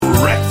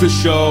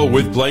Breakfast Show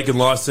with Blake and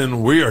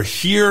Lawson. We are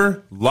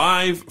here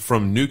live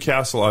from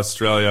Newcastle,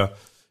 Australia.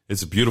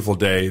 It's a beautiful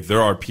day.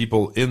 There are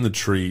people in the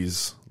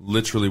trees,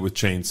 literally with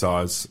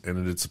chainsaws,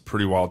 and it's a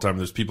pretty wild time.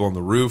 There's people on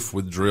the roof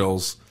with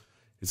drills.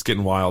 It's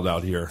getting wild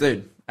out here.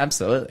 Dude,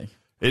 absolutely.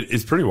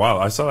 It's pretty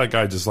wild. I saw that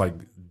guy just like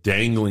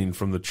dangling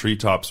from the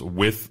treetops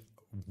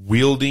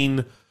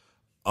wielding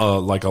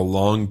like a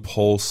long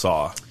pole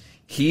saw.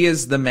 He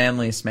is the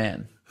manliest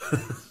man.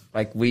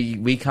 Like,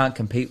 we can't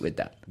compete with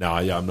that. Nah,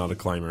 yeah, I'm not a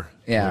climber.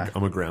 Yeah.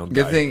 I'm a ground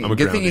Good guy. thing, I'm a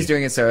good thing groundie. he's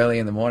doing it so early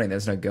in the morning.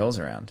 There's no girls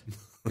around.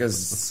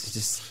 Because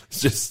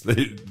It's just,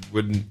 they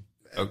wouldn't,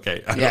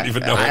 okay. I don't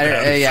even know what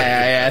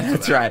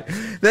That's right.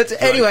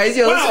 Anyways,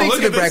 you're listening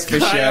to The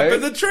Breakfast Show. Up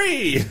in the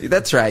tree.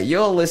 That's right.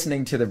 You're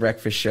listening to The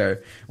Breakfast Show,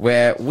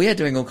 where we are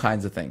doing all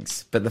kinds of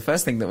things. But the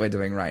first thing that we're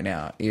doing right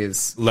now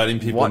is Letting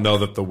people know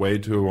that the way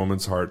to a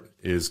woman's heart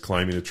is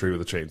climbing a tree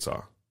with a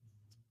chainsaw.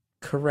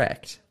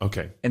 correct.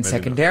 Okay. And maybe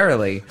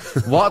secondarily,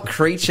 what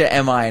creature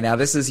am I? Now,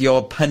 this is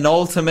your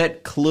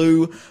penultimate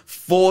clue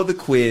for the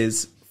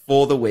quiz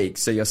for the week.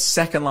 So your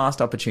second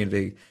last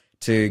opportunity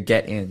to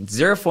get in.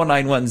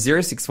 0491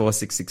 064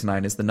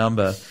 669 is the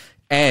number.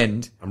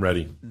 And I'm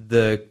ready.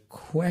 the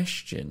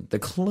question, the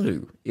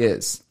clue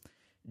is,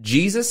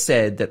 Jesus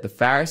said that the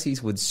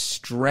Pharisees would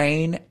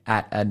strain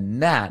at a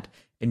gnat,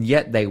 and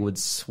yet they would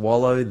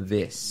swallow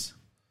this.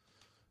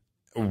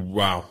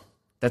 Wow.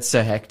 That's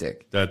so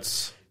hectic.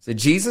 So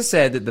Jesus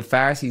said that the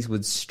Pharisees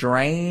would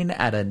strain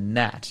at a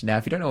gnat. Now,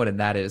 if you don't know what a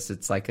gnat is,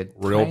 it's like a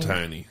Real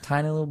tiny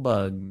little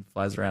bug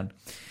flies around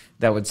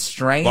that would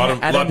strain A lot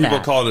of gnat. people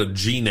call it a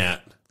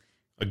G-gnat,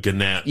 a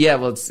gnat. Yeah,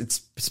 well,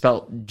 it's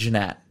spelled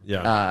gnat.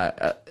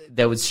 Yeah.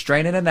 They would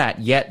strain at a gnat,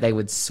 yet they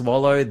would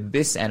swallow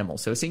this animal.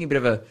 So we're seeing a bit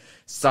of a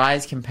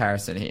size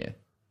comparison here.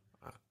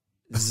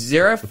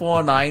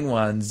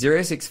 0491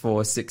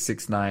 064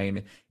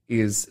 669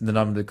 is the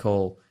number to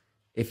call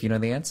if you know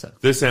the answer.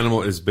 This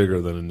animal is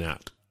bigger than a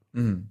gnat.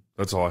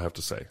 That's all I have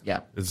to say.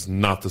 Yeah. It's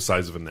not the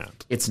size of a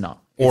gnat. It's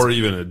not. Or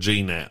even a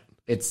G-gnat.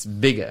 It's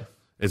bigger.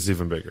 It's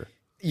even bigger.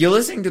 You're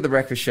listening to The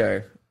Breakfast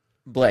Show.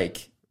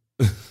 Blake,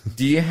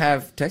 do you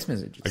have text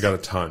messages? I got a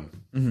ton.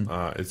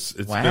 It's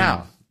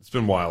Wow. It's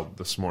been wild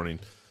this morning.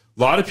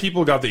 A lot of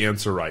people got the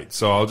answer right.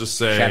 So I'll just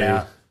say,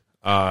 Shout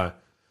out.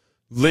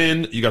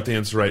 Lynn, you got the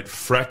answer right.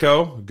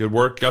 Freco, good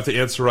work. Got the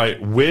answer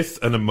right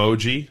with an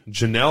emoji.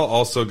 Janelle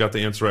also got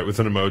the answer right with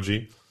an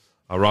emoji.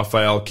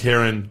 Raphael,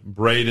 Karen,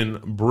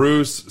 Braden,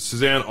 Bruce,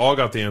 Suzanne all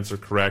got the answer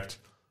correct.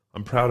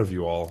 I'm proud of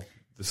you all.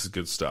 This is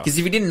good stuff. Because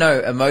if you didn't know,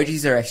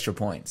 emojis are extra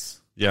points.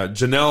 Yeah,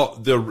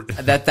 Janelle,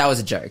 That was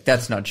a joke.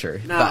 That's not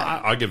true. no,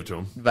 I'll give it to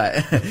him.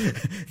 But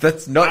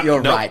that's not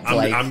your No, right,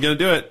 Blake. I'm going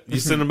to do it. You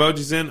send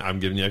emojis in, I'm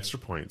giving you extra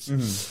points.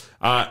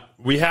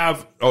 We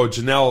have,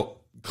 Janelle,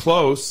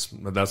 close,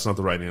 but that's not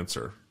the right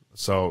answer.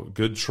 So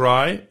good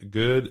try,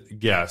 good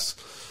guess.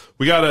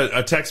 We got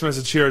a text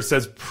message here. It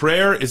says,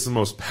 prayer is the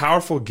most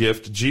powerful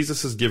gift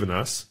Jesus has given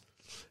us,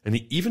 and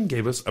he even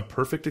gave us a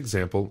perfect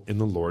example in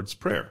the Lord's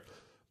Prayer.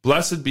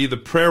 Blessed be the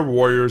prayer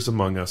warriors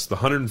among us. The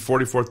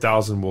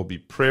 144,000 will be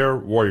prayer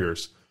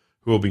warriors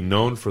who will be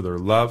known for their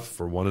love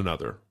for one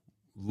another.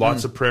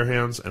 Lots of prayer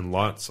hands and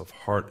lots of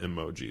heart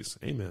emojis.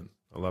 Amen.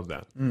 I love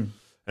that.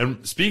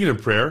 And speaking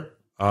of prayer,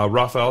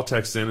 Raphael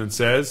texts in and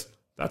says,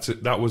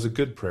 that was a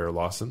good prayer,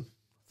 Lawson.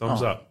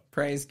 Thumbs up.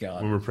 Praise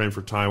God. When we were praying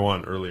for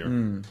Taiwan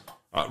earlier.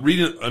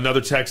 Reading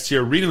another text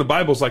here. Reading the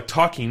Bible is like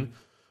talking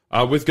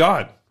with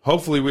God.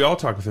 Hopefully we all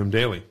talk with him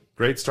daily.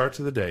 Great start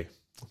to the day.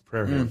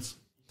 Prayer hands.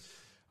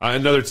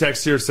 Another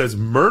text here says,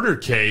 murder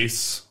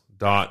case, ...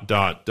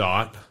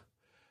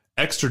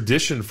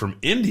 extradition from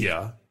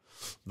India,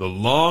 the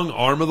long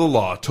arm of the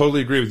law.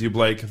 Totally agree with you,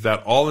 Blake,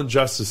 that all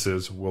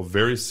injustices will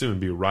very soon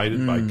be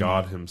righted by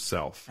God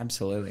himself.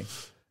 Absolutely.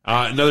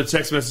 Another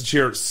text message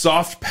here,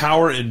 soft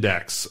power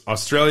index.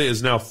 Australia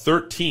is now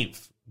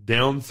 13th,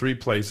 down 3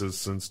 places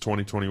since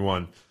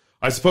 2021.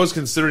 I suppose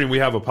considering we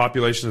have a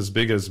population as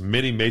big as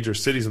many major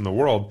cities in the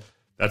world,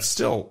 that's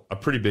still a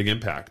pretty big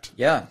impact.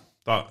 Yeah.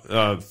 Thought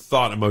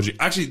emoji.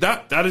 Actually,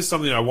 that is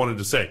something I wanted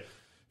to say.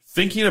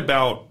 Thinking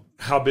about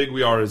how big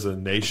we are as a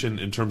nation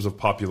in terms of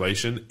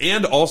population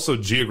and also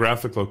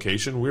geographic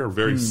location, we are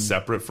very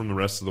separate from the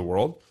rest of the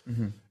world.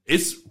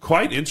 It's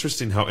quite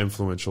interesting how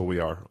influential we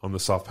are on the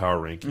soft power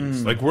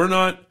rankings. Like we're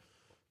not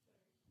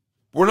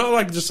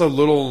like just a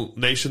little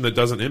nation that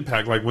doesn't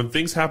impact. Like when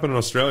things happen in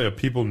Australia,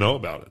 people know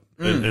about it,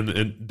 and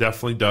it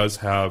definitely does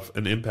have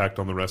an impact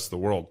on the rest of the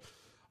world.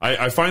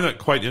 I find that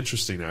quite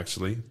interesting,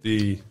 actually.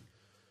 The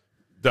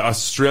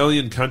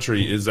Australian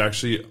country is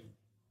actually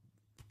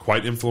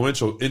quite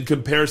influential in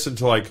comparison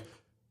to like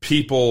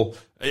people.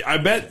 I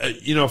bet,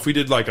 if we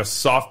did like a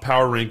soft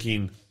power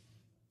ranking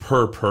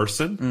per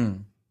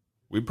person,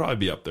 we'd probably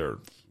be up there,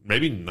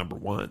 maybe number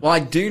 1. Well, I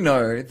do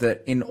know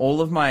that in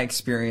all of my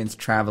experience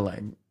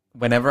traveling,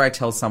 whenever I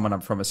tell someone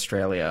I'm from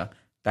Australia,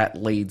 that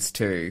leads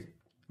to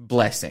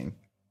blessing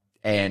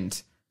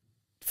and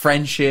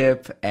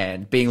friendship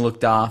and being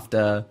looked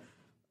after.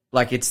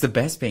 Like, it's the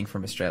best being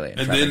from Australia.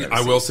 And then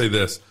I will say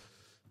this.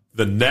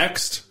 The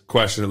next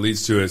question it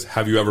leads to is,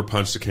 have you ever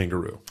punched a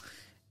kangaroo?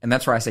 And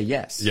that's where I say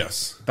yes.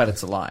 Yes. But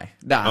it's a lie.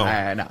 No,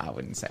 I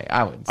wouldn't say.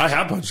 I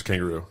have punched a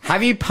kangaroo.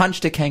 Have you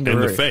punched a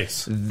kangaroo? In the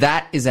face.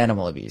 That is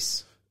animal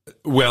abuse.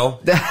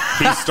 Well,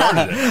 he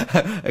started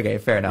it. Okay,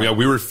 fair enough. Yeah,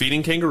 we were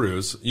feeding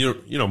kangaroos.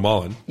 You know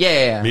Mullen.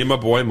 Yeah. Me and my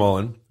boy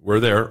Mullen, we're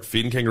there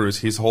feeding kangaroos.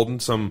 He's holding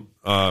some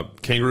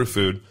kangaroo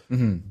food.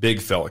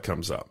 Big fella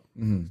comes up.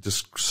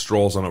 Just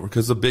strolls on over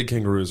because the big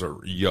kangaroos are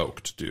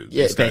yoked, dude.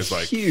 Yeah, These guys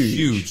like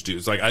huge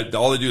dudes. Like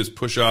all they do is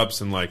push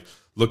ups and like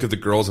look at the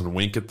girls and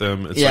wink at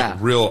them. It's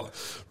like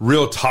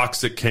real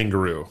toxic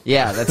kangaroo.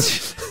 Yeah,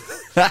 that's.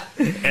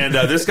 And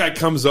this guy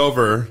comes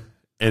over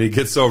and he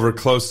gets over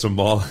close to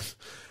Mullen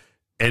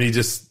and he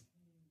just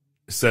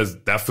says,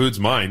 "That food's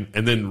mine,"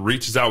 and then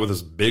reaches out with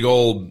his big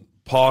old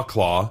paw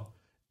claw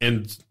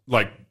and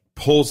like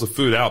pulls the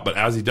food out. But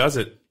as he does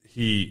it,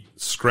 he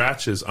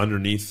scratches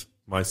underneath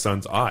my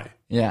son's eye.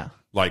 Yeah.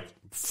 Like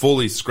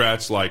fully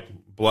scratched, like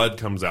blood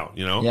comes out,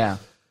 you know? Yeah.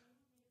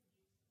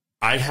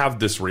 I have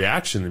this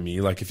reaction in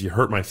me, like if you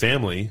hurt my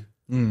family,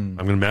 I'm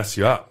going to mess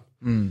you up.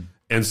 And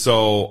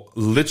so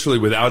literally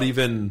without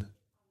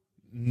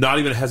not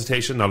even a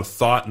hesitation, not a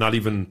thought, not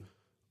even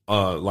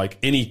like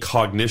any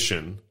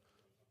cognition,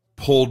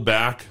 pulled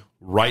back,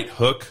 right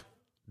hook,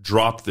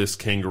 dropped this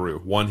kangaroo.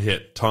 One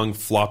hit, tongue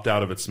flopped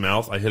out of its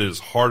mouth. I hit it as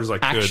hard as I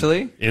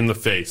could in the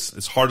face.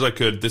 As hard as I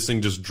could. This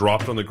thing just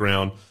dropped on the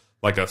ground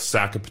like a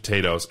sack of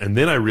potatoes. And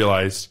then I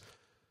realized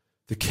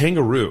the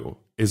kangaroo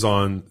is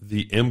on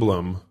the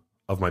emblem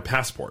of my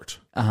passport.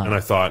 And I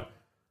thought,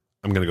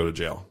 I'm going to go to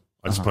jail.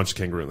 I just punched a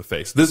kangaroo in the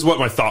face. This is what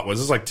my thought was.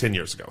 This is like 10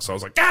 years ago. So I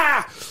was like,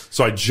 ah!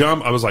 So I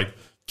jumped. I was like,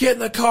 get in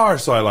the car.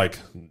 So I like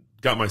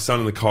got my son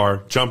in the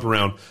car, jump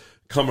around,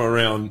 come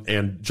around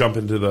and jump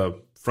into the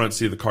front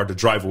seat of the car to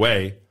drive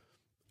away.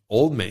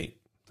 Old mate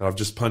that I've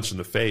just punched in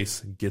the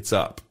face gets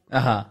up.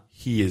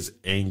 He is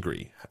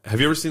angry. Have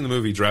you ever seen the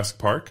movie Jurassic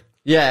Park?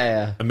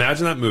 Yeah.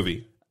 Imagine that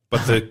movie,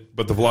 but the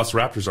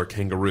Velociraptors are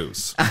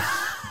kangaroos.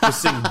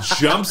 This thing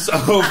jumps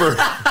over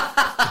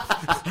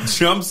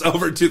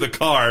to the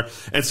car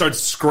and starts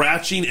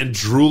scratching and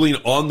drooling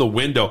on the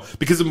window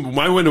because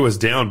my window is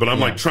down, but I'm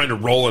like trying to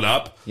roll it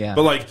up. Yeah.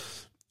 But like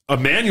a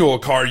manual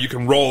car, you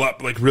can roll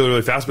up like really,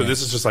 really fast, but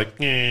this is just like,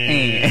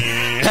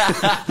 and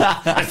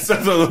so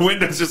the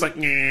window's just like,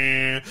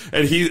 and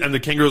the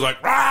kangaroo's like,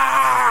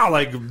 ah,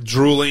 like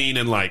drooling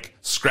and like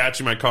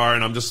scratching my car,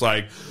 and I'm just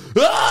like,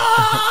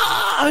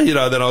 ah, you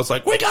know. Then I was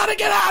like, we gotta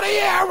get out of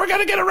here, we're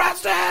gonna get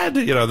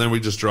arrested, you know. Then we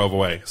just drove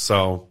away.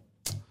 So,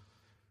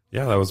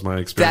 yeah, that was my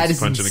experience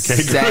punching a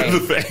kangaroo in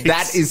the face.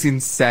 That is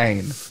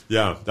insane.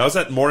 Yeah, that was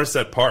at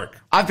Morissette Park.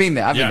 I've been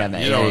there. I've been down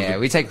there. You know, yeah.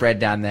 We take bread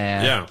down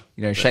there. Yeah.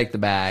 You know, shake the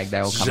bag. They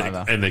all come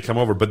over. And they come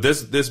over. But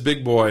this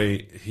big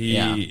boy, he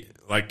and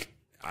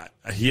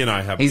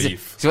I have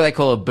beef. It's what they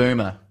call a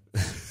boomer.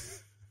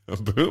 A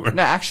boomer?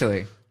 No,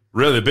 actually.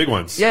 Really, the big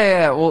ones?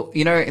 Yeah. Well,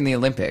 you know, in the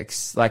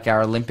Olympics, like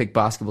our Olympic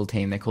basketball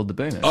team, they're called the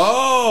boomers.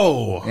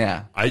 Oh!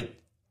 Yeah.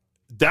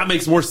 That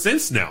makes more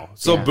sense now.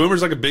 So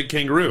boomer's like a big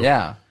kangaroo.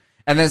 Yeah.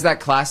 And there's that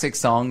classic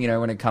song, you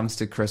know, when it comes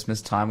to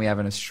Christmas time, we have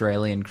an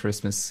Australian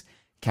Christmas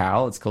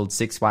carol. It's called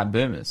Six White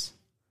Boomers.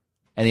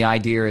 And the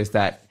idea is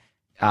that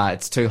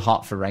it's too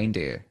hot for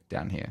reindeer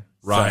down here.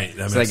 Right,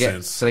 that makes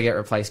sense. So they get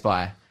replaced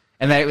by...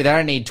 And they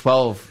don't need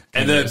 12.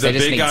 And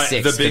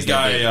the big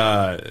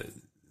guy,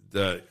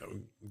 the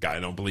guy I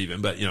don't believe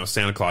in, but, you know,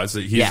 Santa Claus,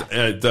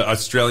 the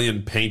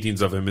Australian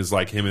paintings of him is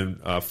like him in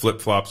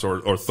flip-flops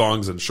or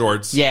thongs and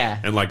shorts. Yeah.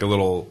 And like a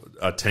little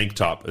tank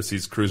top as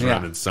he's cruising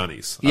around in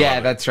sunnies.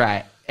 That's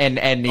right. And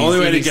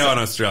only way to go in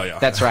Australia.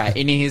 That's right.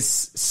 In his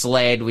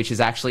sled, which is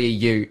actually a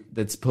ute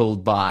that's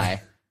pulled by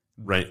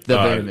the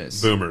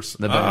boomers. The boomers.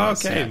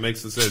 Okay,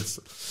 makes sense.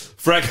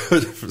 Sorry,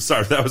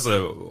 that was a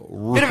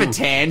bit of a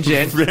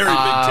tangent. Very big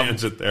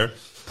tangent there.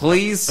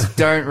 Please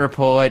don't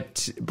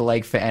report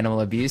Blake for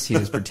animal abuse. He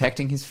was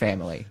protecting his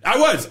family.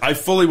 I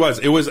fully was.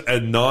 It was a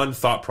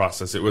non-thought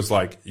process. It was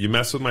like, you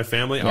mess with my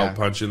family, I'll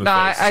punch you in the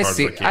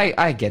face.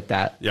 I get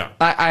that. Yeah.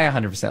 I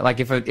 100%.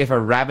 Like if a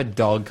rabid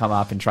dog come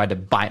up and tried to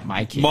bite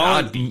my kid,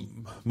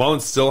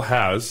 Mullen still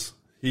has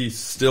a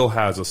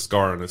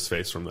scar on his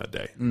face from that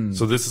day.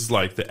 So this is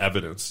like the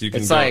evidence. You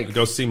can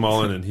go see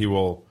Mullen and he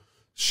will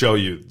show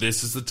you,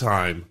 this is the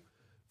time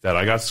that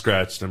I got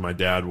scratched and my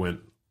dad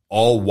went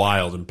all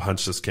wild and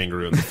punched this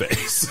kangaroo in the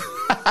face.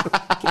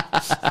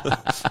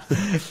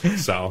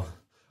 So,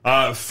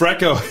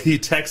 Frecko, he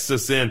texts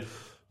us in,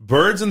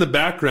 birds in the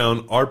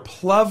background are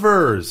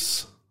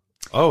plovers.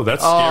 Oh,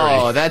 that's scary.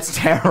 Oh, that's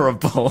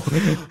terrible.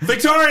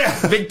 Victoria,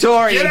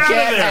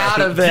 get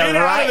out of there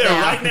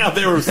right now.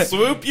 They will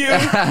swoop you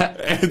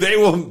and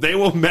they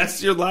will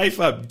mess your life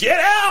up. Get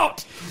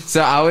out.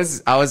 So I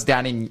was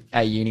down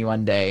at uni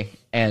one day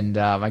and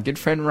my good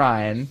friend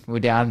Ryan were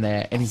down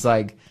there and he's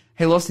like,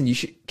 hey Lawson,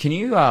 can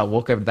you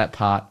walk over to that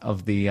part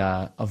of the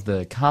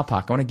car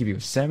park? I want to give you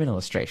a sermon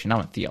illustration.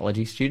 I'm a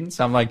theology student,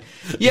 so I'm like,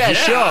 yeah.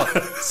 Sure.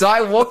 So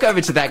I walk over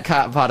to that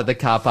part of the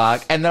car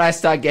park, and then I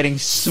start getting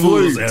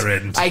swooped.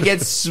 I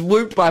get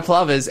swooped by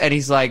plovers, and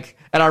he's like,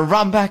 And I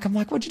run back. I'm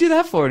like, what'd you do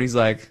that for? And he's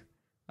like,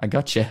 I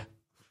got you.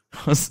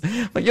 I was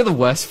like, you're the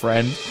worst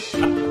friend.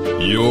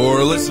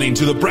 You're listening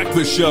to The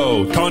Breakfast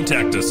Show.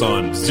 Contact us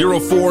on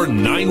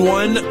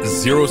 0491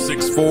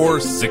 064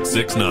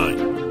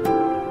 669.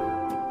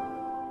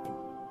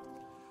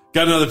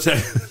 Got another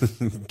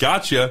text.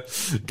 Gotcha.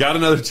 Got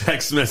another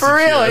text message. For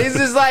real. here.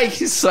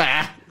 He's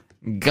like,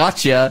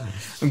 gotcha.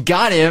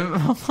 Got him.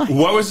 I'm like,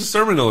 What was the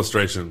sermon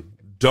illustration?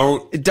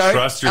 Don't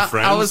trust your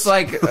friends. I was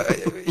like,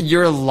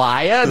 you're a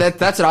liar?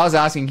 That's what I was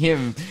asking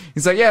him.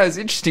 He's like, yeah, it's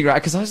interesting, right?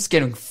 Because I was just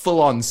getting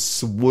full on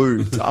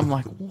swooped. I'm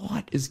like,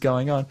 what is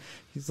going on?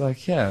 He's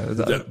like, yeah.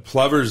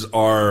 Plovers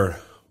are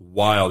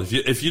wild.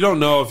 If you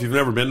don't know, if you've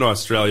never been to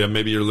Australia,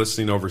 maybe you're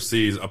listening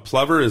overseas. A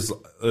plover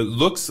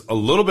looks a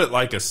little bit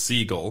like a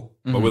seagull,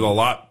 but with a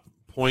lot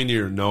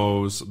pointier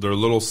nose. They're a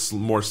little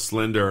more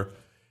slender,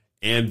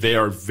 and they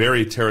are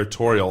very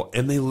territorial,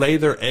 and they lay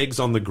their eggs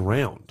on the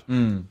ground.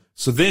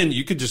 So then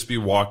you could just be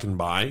walking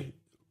by,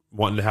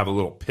 wanting to have a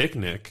little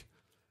picnic.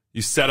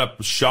 You set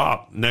up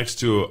shop next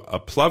to a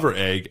plover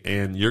egg,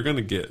 and you're going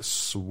to get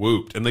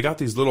swooped. And they got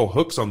these little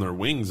hooks on their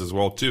wings as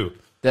well, too.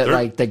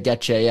 That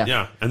get you, yeah.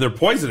 Yeah, and they're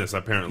poisonous,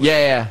 apparently.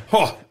 Yeah.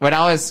 Oh, watch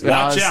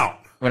out.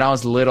 When I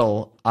was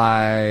little,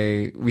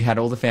 we had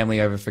all the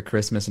family over for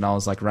Christmas, and I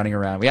was like running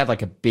around. We had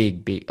like a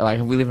big, like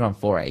we lived on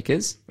 4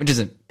 acres, which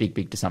isn't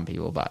big to some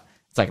people, but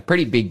it's like a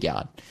pretty big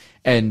yard.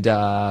 And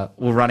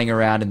we're running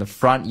around in the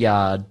front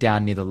yard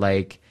down near the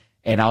lake,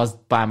 and I was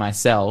by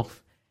myself.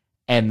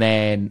 And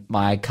then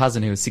my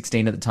cousin, who was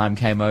 16 at the time,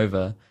 came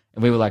over,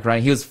 and we were like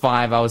running. He was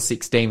 5, I was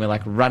 16. We're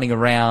like running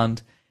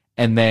around,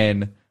 and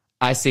then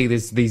I see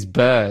these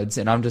birds,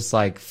 and I'm just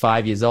like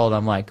 5 years old.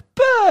 I'm like,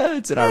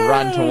 birds! And I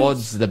run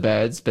towards the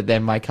birds, but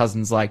then my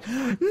cousin's like,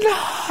 no!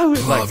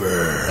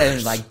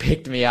 And like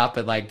picked me up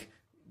and like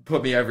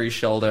put me over his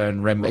shoulder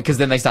and because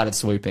then they started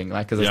swooping,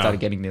 like, because I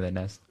started getting near their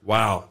nest.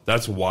 Wow,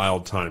 that's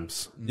wild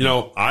times. You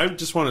know, I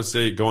just want to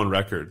say, go on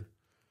record,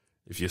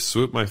 if you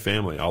swoop my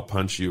family, I'll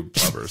punch you,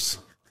 plovers.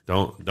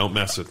 Don't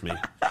mess with me.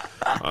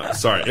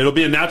 Sorry, it'll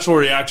be a natural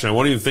reaction. I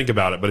won't even think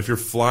about it. But if you're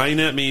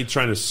flying at me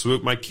trying to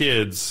swoop my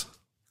kids,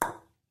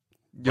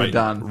 you're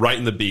done. Right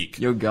in the beak.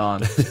 You're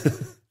gone.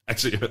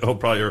 Actually, it'll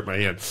probably hurt my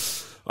hand.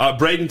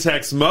 Braden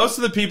texts, most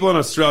of the people in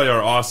Australia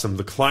are awesome.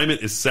 The climate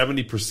is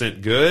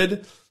 70%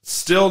 good.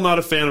 Still not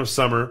a fan of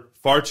summer.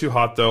 Far too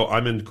hot, though.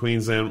 I'm in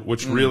Queensland,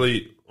 which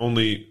really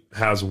only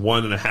has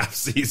 1.5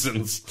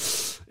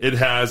 seasons. It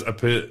has a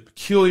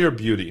peculiar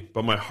beauty,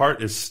 but my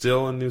heart is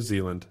still in New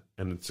Zealand,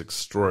 and it's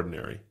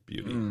extraordinary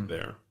beauty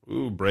there.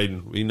 Ooh,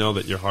 Braden, we know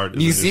that your heart is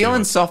New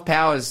Zealand. Soft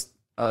power is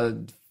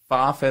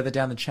far further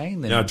down the chain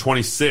than... Yeah,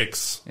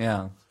 26.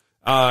 Yeah.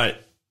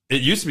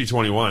 It used to be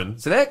 21.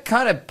 So they're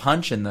kind of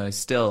punching, though,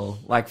 still,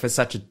 like, for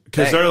such a...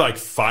 Because there are like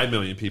 5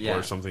 million people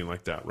or something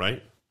like that,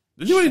 right?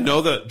 Did you already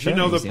know that? Do you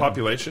know the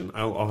population?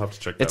 I'll have to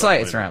check that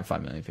out. It's around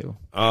 5 million people.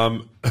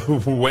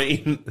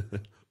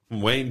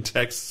 Wayne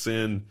texts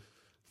in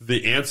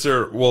the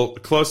answer, well,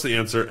 close to the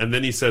answer, and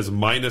then he says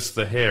minus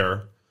the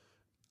hair.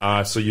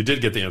 So you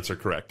did get the answer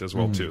correct as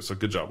well, too. So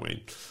good job,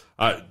 Wayne.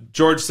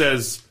 George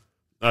says,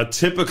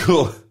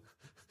 typical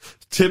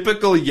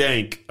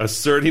Yank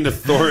asserting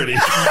authority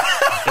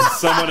in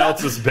someone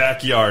else's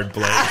backyard,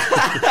 Blake.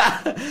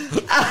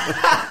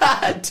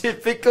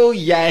 Typical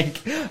Yank.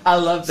 I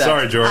love that.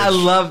 Sorry, George. I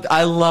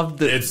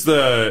loved it.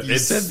 You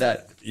said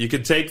that. You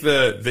can take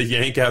the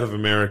Yank out of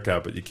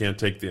America, but you can't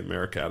take the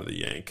America out of the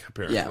Yank,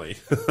 apparently.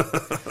 Yeah.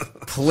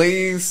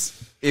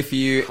 Please, if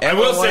you ever I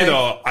will say,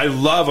 though, I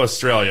love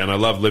Australia, and I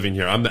love living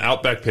here. I'm the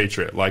Outback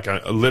Patriot. Like,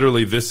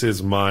 literally, this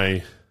is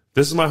my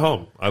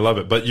home. I love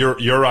it. But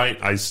you're right.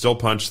 I still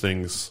punch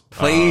things.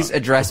 Please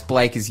address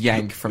Blake as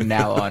Yank from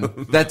now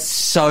on. That's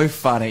so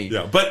funny.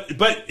 Yeah,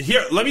 but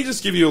here, let me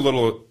just give you a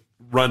little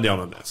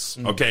rundown on this,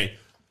 okay?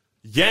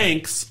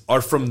 Yanks are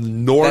from the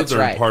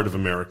northern part of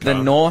America.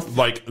 The north.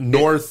 Like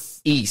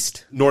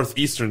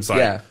northeastern side.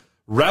 Yeah.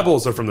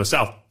 Rebels are from the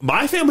south.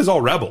 My family's all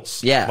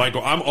rebels. Yeah. Like,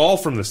 I'm all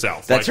from the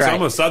south. That's right. So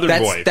I'm a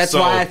southern boy. That's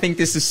why I think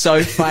this is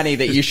so funny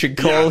that you should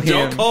call him...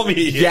 Don't call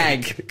me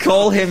Yank.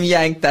 Call him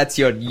Yank. That's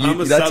your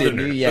new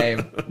southerner.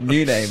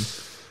 New name.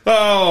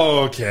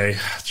 Oh, okay.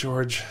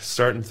 George,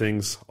 starting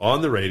things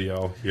on the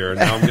radio here.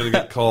 Now I'm going to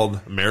get called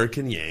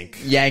American Yank.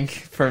 Yank.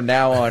 From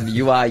now on,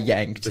 you are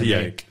Yank to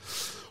Yank.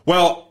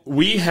 Well,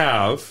 we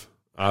have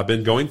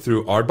been going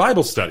through our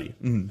Bible study,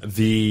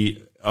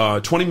 the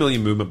 20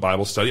 Million Movement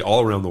Bible Study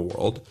all around the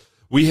world.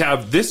 We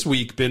have this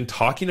week been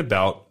talking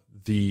about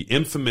the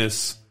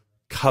infamous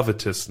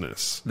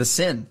covetousness. The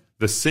sin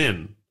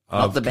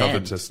of the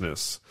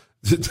covetousness.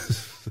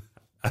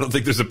 I don't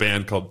think there's a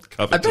band called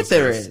Covetousness. I bet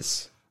there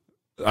is.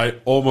 I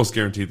almost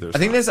guarantee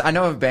there's. I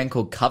know of a band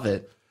called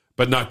Covet.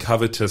 But not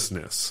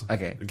covetousness.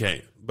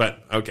 Okay.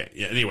 But, okay.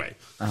 Yeah, anyway.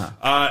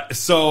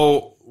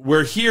 So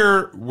we're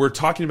here. We're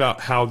talking about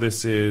how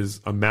this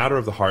is a matter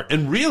of the heart.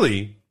 And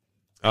really,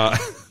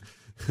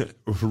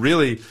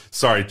 Really,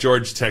 sorry,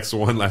 George texts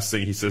one last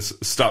thing. He says,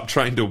 stop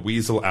trying to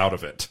weasel out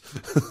of it.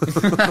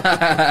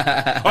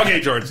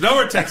 Okay, George, no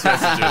more text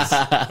messages.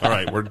 All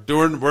right,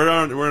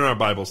 we're in our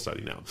Bible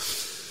study now.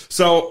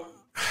 So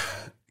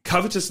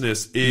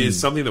covetousness is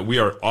something that we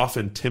are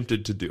often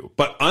tempted to do.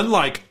 But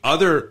unlike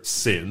other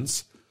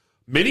sins,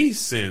 many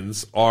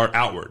sins are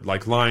outward,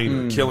 like lying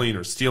or killing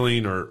or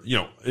stealing or,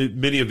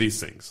 many of these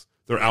things.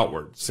 They're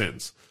outward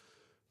sins.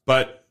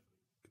 But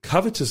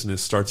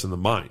covetousness starts in the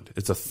mind.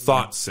 It's a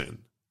thought sin.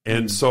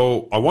 And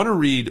so I want to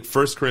read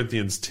 1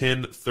 Corinthians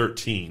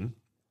 10:13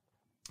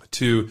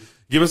 to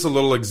give us a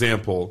little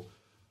example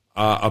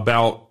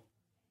about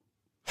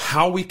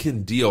how we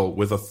can deal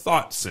with a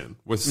thought sin,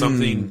 with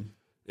something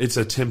it's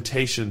a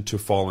temptation to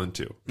fall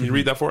into. Can you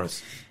read that for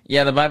us?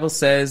 Yeah, the Bible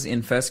says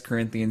in 1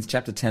 Corinthians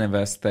chapter 10 and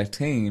verse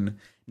 13,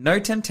 no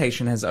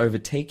temptation has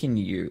overtaken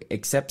you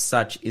except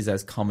such is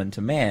as common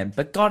to man,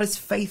 but God is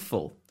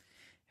faithful,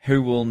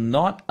 who will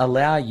not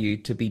allow you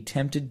to be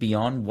tempted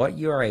beyond what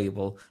you are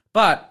able,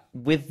 but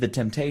with the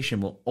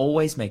temptation will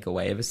always make a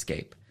way of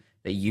escape,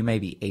 that you may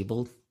be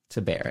able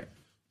to bear it.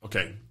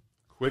 Okay,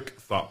 quick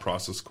thought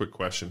process, quick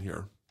question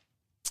here.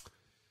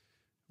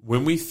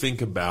 When we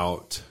think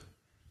about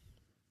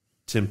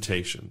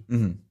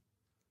temptation,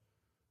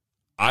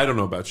 I don't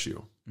know about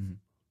you,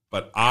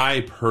 but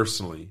I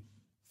personally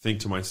think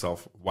to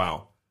myself,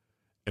 wow,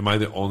 am I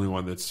the only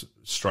one that's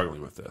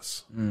struggling with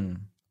this?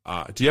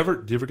 Do you ever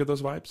get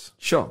those vibes?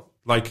 Sure.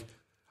 Like,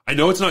 I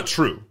know it's not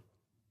true,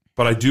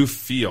 but I do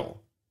feel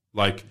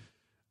like,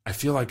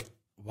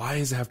 why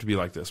does it have to be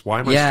like this? Why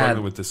am I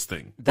struggling with this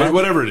thing?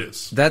 Whatever it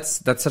is.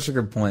 That's such a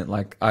good point.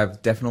 Like,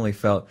 I've definitely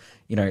felt,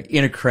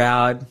 in a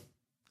crowd,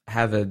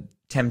 have a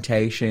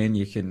temptation,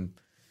 you can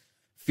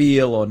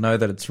feel or know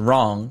that it's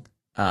wrong.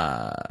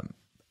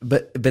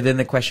 But then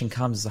the question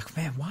comes, like,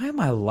 man, why am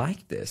I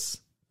like this?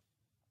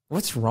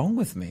 What's wrong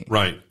with me?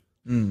 Right.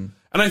 And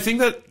I think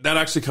that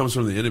actually comes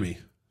from the enemy.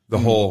 The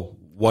whole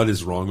what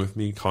is wrong with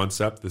me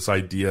concept, this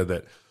idea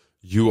that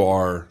you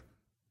are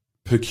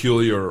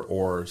peculiar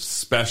or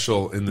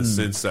special in the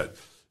sense that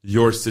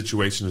your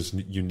situation is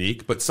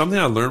unique. But something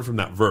I learned from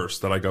that verse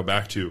that I go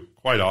back to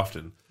quite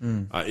often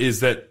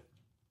is that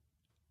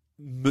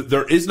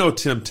there is no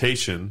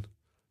temptation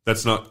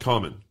that's not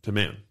common to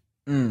man.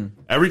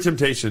 Every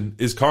temptation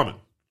is common.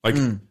 Like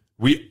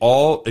we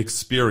all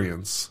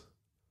experience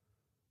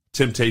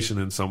temptation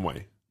in some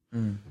way.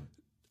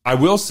 I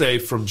will say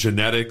from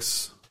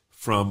genetics,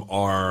 from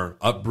our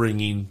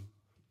upbringing,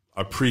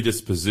 our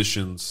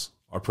predispositions,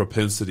 our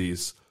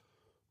propensities,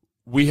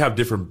 we have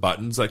different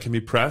buttons that can be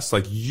pressed.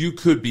 Like you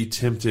could be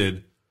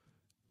tempted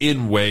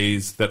in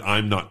ways that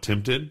I'm not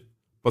tempted,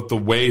 but the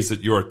ways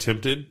that you're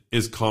tempted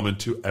is common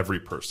to every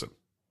person.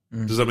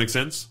 Does that make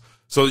sense?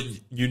 So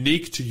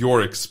unique to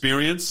your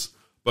experience,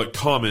 but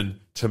common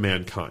to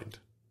mankind.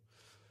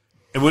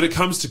 And when it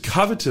comes to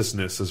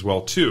covetousness as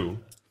well, too,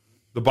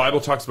 the Bible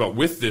talks about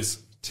with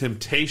this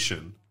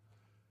temptation,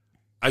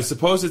 I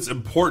suppose it's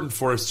important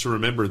for us to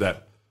remember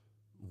that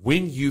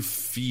when you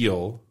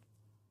feel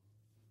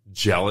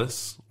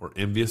jealous or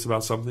envious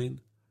about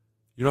something,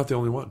 you're not the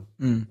only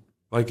one.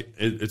 Like,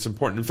 it's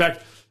important. In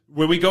fact,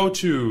 when we go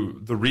to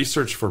the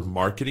research for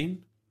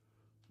marketing,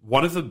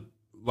 one of the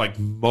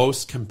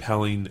most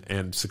compelling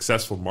and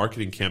successful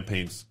marketing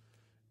campaigns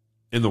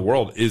in the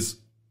world is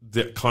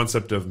the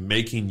concept of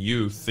making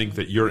you think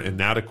that you're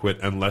inadequate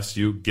unless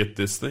you get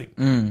this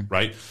thing,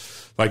 right?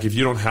 Like if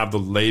you don't have the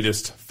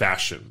latest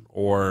fashion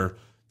or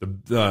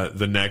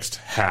the next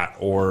hat,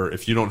 or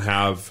if you don't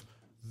have,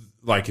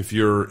 like if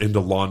you're into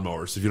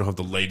lawnmowers, if you don't have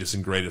the latest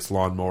and greatest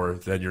lawnmower,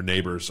 then your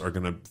neighbors are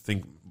going to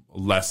think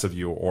less of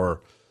you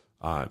or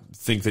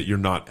think that you're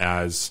not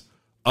as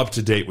up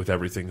to date with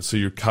everything. So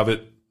you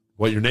covet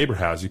what your neighbor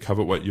has. You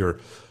covet what your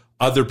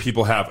other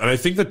people have. And I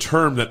think the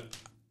term that,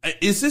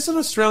 is this an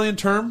Australian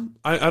term?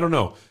 I don't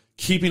know.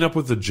 Keeping up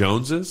with the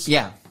Joneses?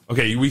 Yeah.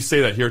 Okay, we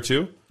say that here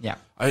too? Yeah.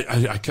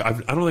 I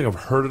don't think I've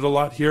heard it a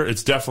lot here.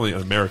 It's definitely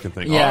an American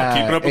thing. Yeah,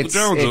 keeping up with the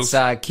Joneses.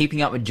 It's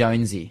keeping up with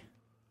Jonesy.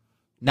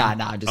 Nah,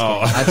 I'm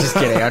just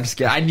kidding. I'm just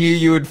kidding. I knew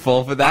you would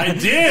fall for that. I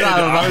did.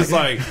 I was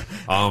like,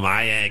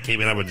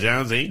 keeping up with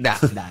Jonesy. Nah.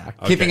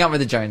 Keeping up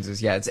with the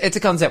Joneses. Yeah, it's a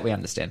concept we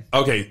understand.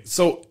 Okay,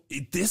 so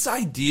this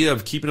idea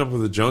of keeping up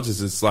with the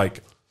Joneses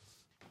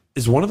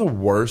is one of the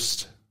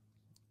worst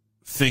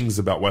things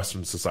about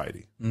Western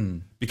society.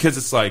 Because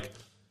it's like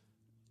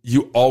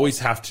you always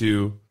have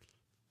to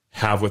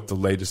have what the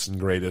latest and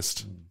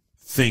greatest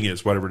thing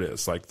is, whatever it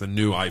is, like the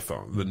new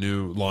iPhone, the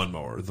new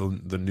lawnmower,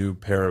 the new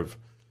pair of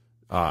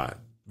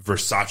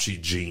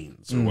Versace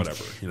jeans or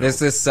whatever. There's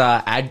this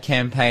ad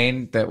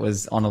campaign that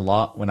was on a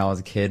lot when I was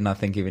a kid, and I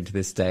think even to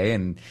this day,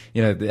 and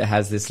it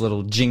has this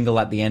little jingle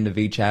at the end of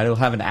each ad. It'll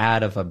have an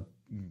ad of a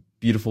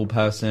beautiful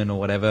person or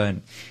whatever,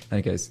 and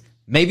it goes,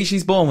 maybe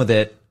she's born with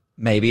it,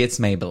 maybe it's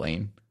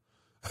Maybelline.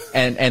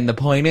 And the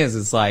point is,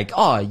 it's like,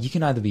 you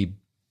can either be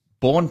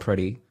born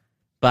pretty,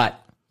 but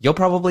you're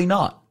probably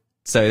not.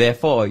 So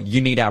therefore, you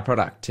need our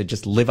product to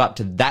just live up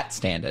to that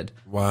standard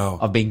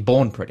of being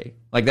born pretty.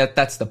 Like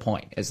that's the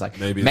point. It's like,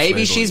 maybe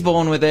Maybelline. she's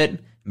born with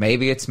it,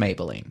 Maybe it's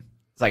Maybelline.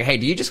 It's like, hey,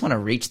 do you just want to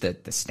reach the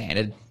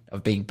standard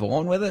of being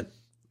born with it?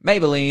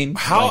 Maybelline.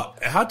 How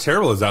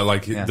terrible is that?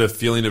 Like the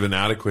feeling of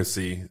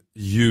inadequacy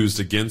used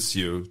against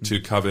you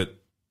to covet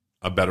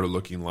a better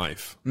looking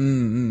life.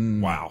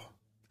 Wow.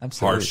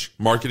 Absolutely. Harsh.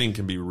 Marketing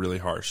can be really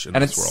harsh in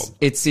this world.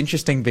 It's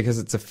interesting because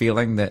it's a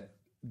feeling that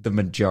the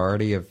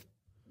majority of,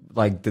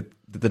 like, the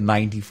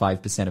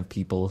 95% of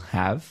people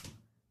have.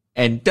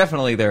 And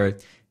definitely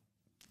there's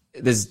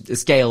a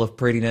scale of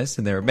prettiness,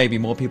 and there are maybe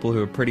more people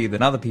who are prettier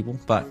than other people,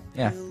 but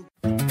yeah.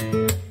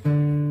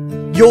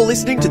 You're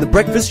listening to the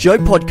Breakfast Show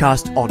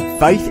podcast on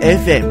Faith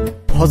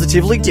FM.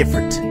 Positively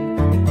different.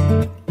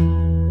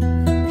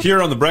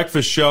 Here on the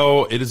Breakfast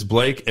Show, it is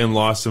Blake and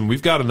Lawson.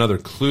 We've got another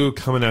clue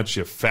coming at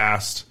you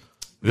fast.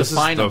 This is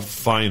the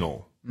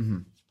final,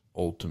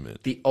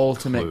 ultimate. The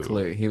ultimate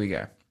clue. Here we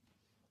go.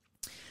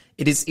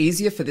 It is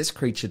easier for this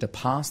creature to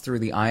pass through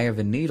the eye of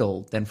a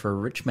needle than for a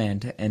rich man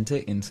to enter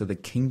into the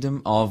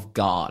kingdom of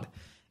God.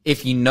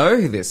 If you know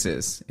who this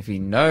is, if you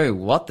know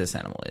what this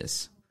animal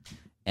is,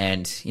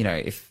 and, you know,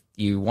 if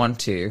you want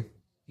to,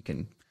 you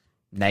can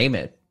name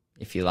it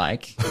if you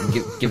like.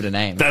 Give it a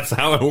name. That's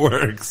how it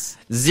works.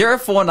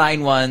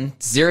 0491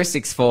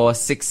 064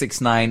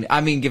 669.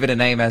 I mean, give it a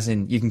name as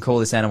in you can call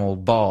this animal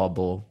Bob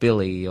or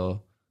Billy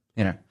or,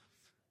 you know,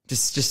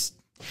 just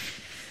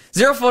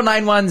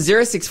 0491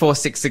 064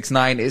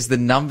 669 is the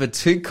number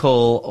to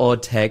call or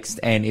text.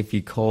 And if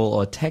you call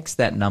or text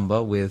that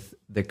number with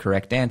the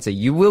correct answer,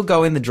 you will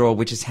go in the draw,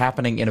 which is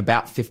happening in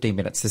about 15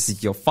 minutes. This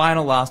is your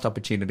final last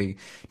opportunity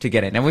to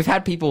get in. And we've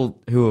had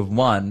people who have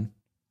won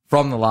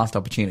from the last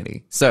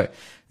opportunity. So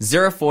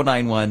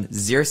 0491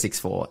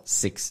 064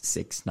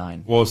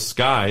 669. Well,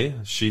 Sky,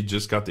 she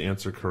just got the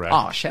answer correct.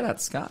 Oh, shout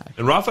out Sky.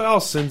 And Raphael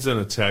sends in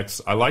a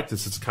text. I like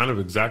this. It's kind of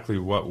exactly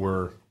what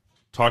we're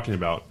talking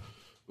about.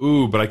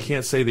 Ooh, but I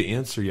can't say the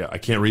answer yet. I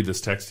can't read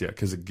this text yet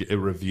because it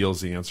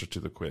reveals the answer to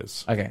the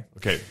quiz. Okay.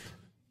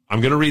 I'm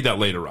going to read that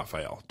later,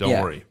 Raphael.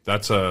 Don't worry.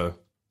 That's a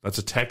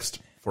text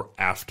for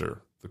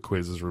after the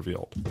quiz is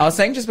revealed. I was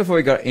saying just before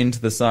we got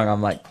into the song,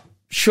 I'm like,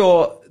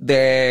 sure,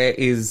 there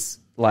is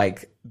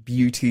like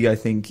beauty, I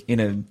think, in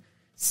a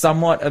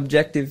somewhat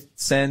objective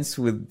sense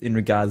in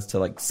regards to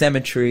like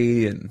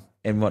symmetry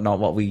and whatnot,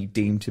 what we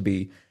deem to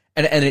be.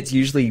 And it's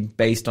usually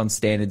based on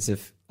standards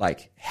of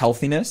like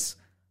healthiness.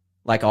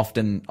 Like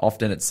often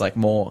it's like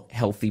more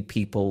healthy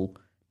people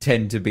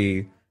tend to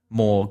be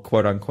more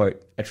quote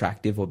unquote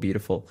attractive or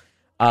beautiful.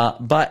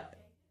 But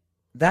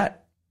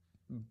that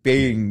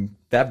being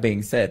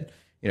said,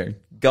 you know,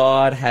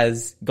 God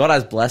has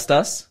blessed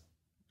us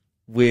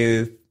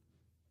with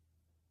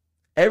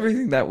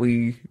everything that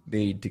we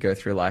need to go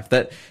through life.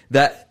 That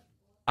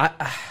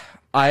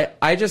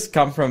I just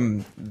come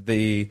from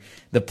the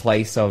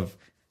place of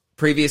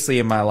previously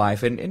in my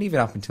life and even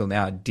up until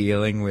now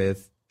dealing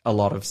with a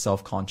lot of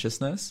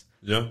self-consciousness.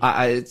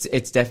 Yeah.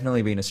 It's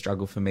definitely been a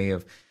struggle for me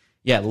of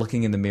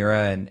looking in the mirror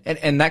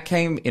and that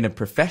came in a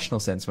professional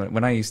sense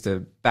when I used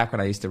to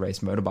race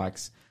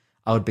motorbikes.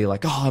 I would be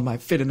like, oh, am I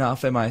fit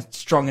enough? Am I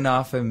strong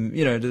enough? And,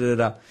 you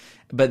know,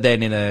 But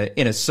then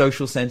in a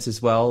social sense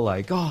as well,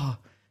 like, oh,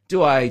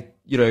 do I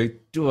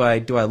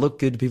look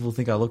good? Do people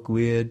think I look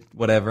weird?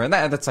 Whatever. And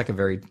that's like a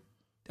very,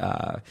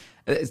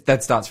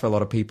 that starts for a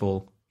lot of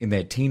people in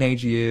their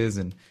teenage years.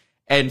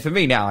 And for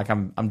me now, like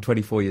I'm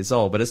 24 years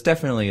old, but it's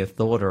definitely a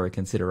thought or a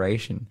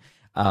consideration.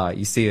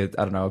 You see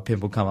a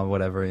pimple come up,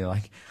 whatever, and you're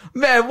like,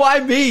 man, why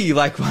me?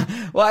 Like,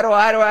 why do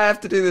I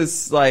have to do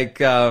this? Like,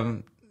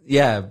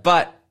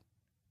 but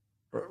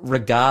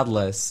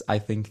regardless, I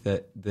think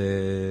that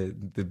the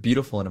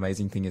beautiful and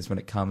amazing thing is when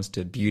it comes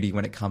to beauty,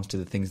 when it comes to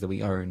the things that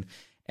we own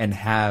and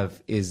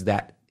have, is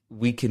that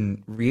we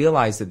can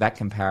realize that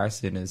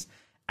comparison is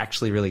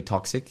actually really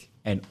toxic,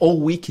 and all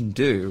we can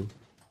do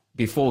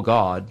before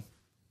God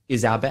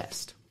is our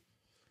best.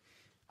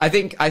 I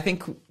think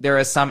there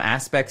are some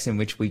aspects in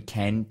which we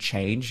can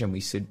change and we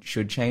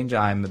should change.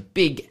 I'm a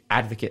big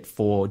advocate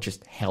for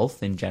just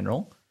health in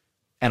general.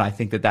 And I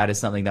think that is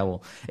something that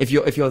will, if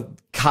you're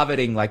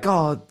coveting like,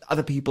 oh,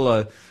 other people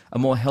are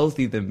more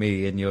healthy than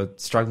me and you're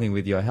struggling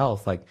with your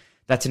health, like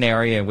that's an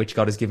area in which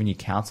God has given you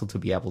counsel to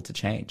be able to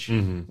change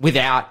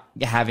without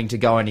having to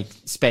go and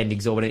spend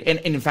exorbitant.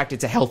 And in fact,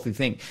 it's a healthy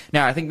thing.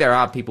 Now, I think there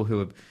are people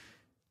who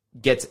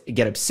get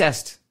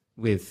obsessed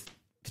with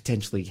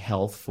potentially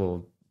health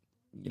for,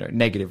 you know,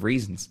 negative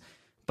reasons.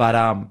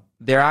 But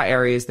there are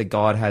areas that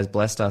God has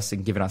blessed us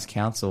and given us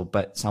counsel,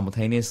 but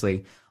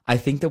simultaneously, I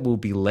think that we'll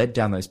be led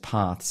down those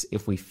paths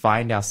if we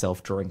find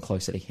ourselves drawing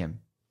closer to Him.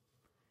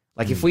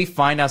 Like if we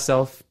find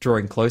ourselves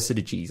drawing closer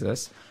to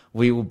Jesus,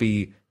 we will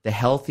be the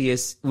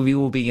healthiest. We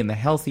will be in the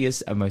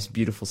healthiest and most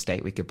beautiful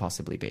state we could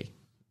possibly be.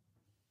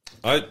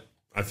 I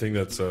think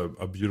that's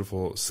a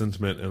beautiful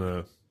sentiment and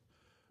a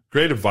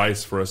great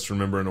advice for us to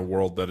remember in a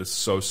world that is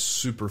so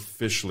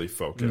superficially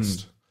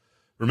focused.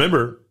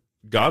 Remember,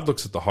 God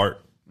looks at the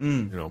heart.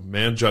 You know,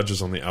 man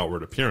judges on the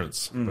outward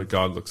appearance, but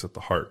God looks at the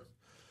heart.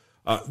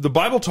 The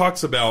Bible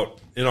talks about,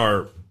 in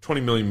our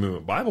 20 Million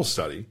Movement Bible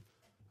study,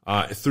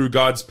 through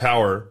God's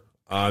power,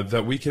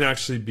 that we can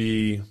actually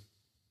be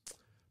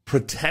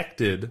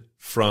protected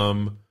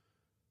from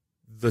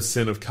the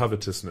sin of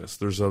covetousness.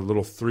 There's a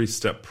little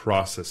 3-step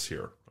process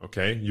here.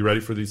 Okay, you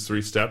ready for these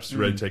 3 steps? You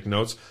ready to take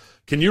notes?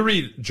 Can you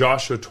read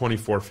Joshua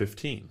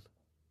 24:15?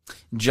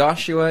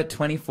 Joshua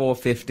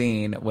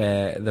 24:15,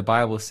 where the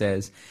Bible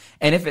says,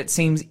 "And if it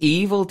seems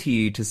evil to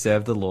you to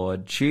serve the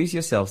Lord, choose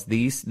yourselves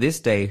this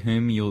day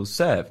whom you'll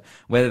serve,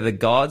 whether the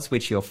gods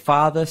which your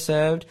father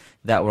served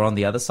that were on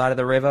the other side of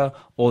the river,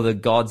 or the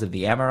gods of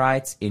the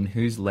Amorites in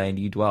whose land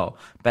you dwell.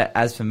 But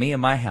as for me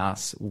and my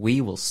house, we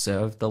will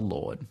serve the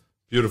Lord."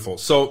 Beautiful.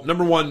 So,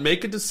 number 1,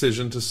 make a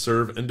decision to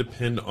serve and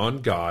depend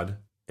on God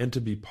and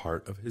to be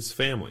part of his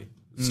family.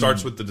 It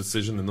starts with the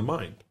decision in the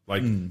mind.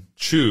 Like,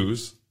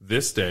 choose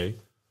this day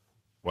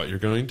what you're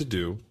going to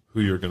do,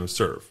 who you're going to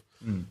serve.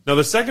 Now,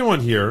 the second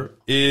one here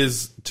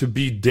is to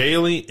be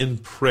daily in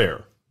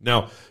prayer.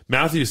 Now,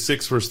 Matthew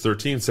 6, verse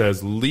 13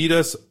 says, "Lead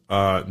us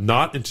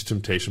not into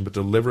temptation, but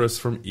deliver us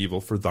from evil.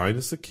 For thine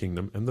is the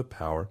kingdom and the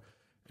power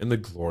and the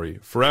glory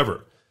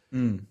forever."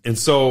 And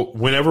so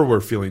whenever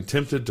we're feeling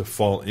tempted to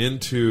fall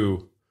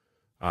into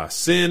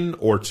sin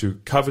or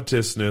to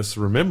covetousness,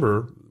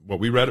 remember what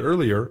we read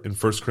earlier in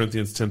 1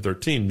 Corinthians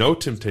 10:13, "No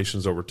temptation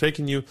has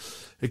overtaken you,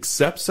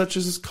 except such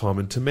as is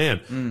common to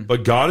man.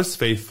 But God is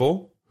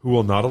faithful, who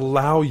will not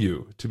allow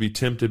you to be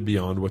tempted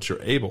beyond what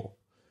you're able.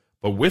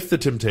 But with the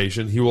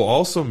temptation, he will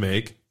also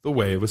make the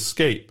way of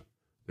escape,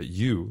 that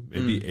you may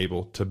be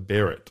able to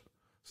bear it."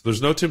 So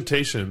there's no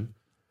temptation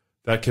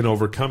that can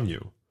overcome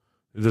you.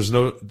 There's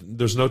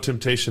no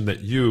temptation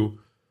that you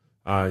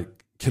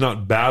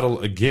cannot battle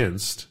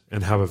against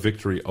and have a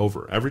victory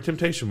over. Every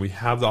temptation, we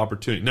have the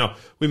opportunity. Now,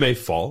 we may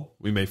fall,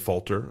 we may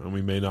falter, and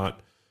we may not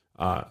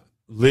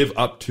live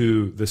up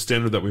to the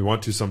standard that we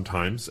want to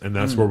sometimes, and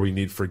that's where we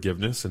need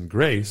forgiveness and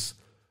grace.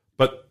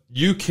 But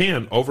you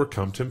can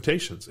overcome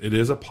temptations. It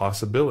is a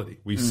possibility.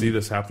 We see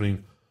this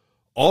happening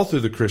all through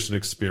the Christian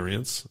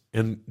experience,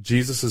 and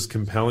Jesus is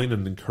compelling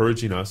and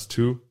encouraging us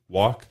to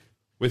walk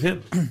with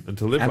him and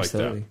to live like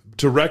that.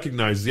 To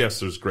recognize, yes,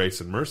 there's grace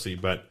and mercy,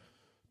 but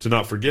to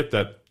not forget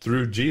that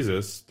through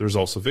Jesus, there's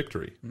also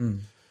victory.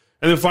 And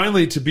then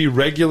finally, to be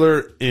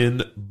regular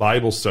in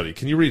Bible study.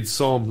 Can you read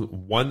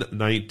Psalm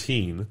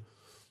 119,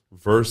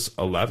 verse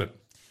 11?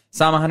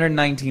 Psalm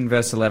 119,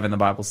 verse 11, the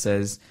Bible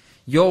says,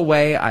 "Your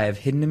way I have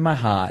hidden in my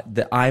heart,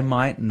 that I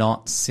might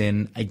not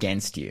sin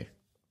against you."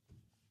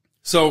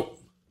 So,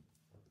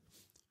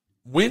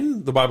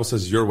 when the Bible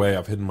says, "Your way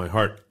I've hidden in my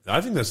heart," I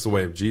think that's the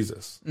way of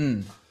Jesus.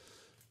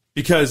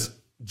 Because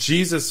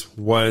Jesus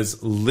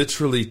was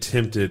literally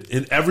tempted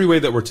in every way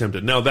that we're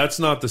tempted. Now, that's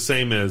not the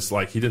same as,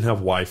 like, he didn't have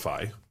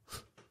Wi-Fi.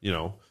 You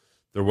know,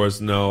 there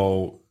was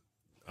no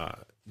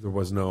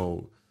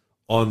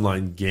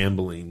online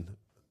gambling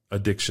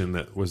addiction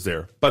that was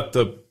there. But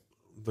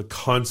the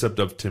concept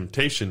of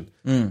temptation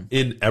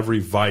in every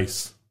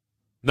vice,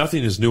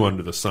 nothing is new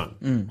under the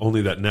sun.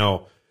 Only that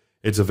now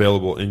it's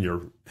available in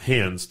your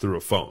hands through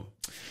a phone.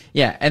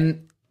 Yeah,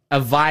 and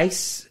a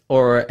vice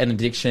or an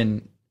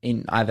addiction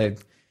in either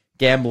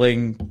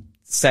gambling,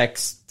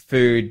 sex,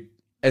 food,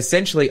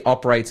 essentially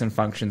operates and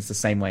functions the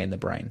same way in the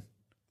brain.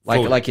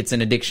 Like it's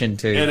an addiction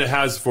to... And it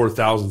has for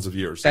thousands of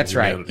years. That's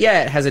right.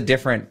 Yeah, it has a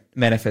different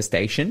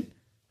manifestation,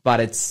 but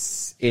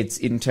it's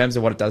in terms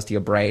of what it does to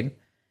your brain.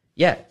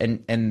 Yeah,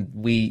 and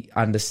we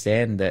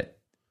understand that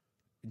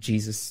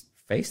Jesus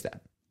faced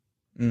that.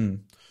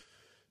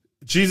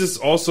 Jesus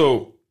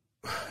also,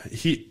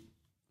 he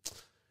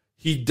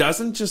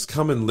doesn't just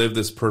come and live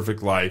this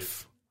perfect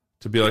life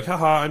to be like,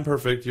 haha, I'm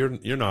perfect,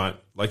 you're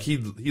not. Like, he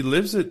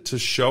lives it to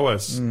show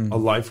us a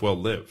life well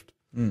lived.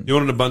 You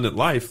want an abundant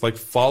life? Like,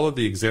 follow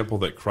the example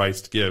that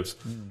Christ gives.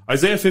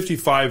 Isaiah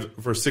 55,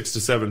 verse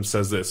 6-7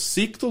 says this,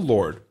 "Seek the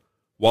Lord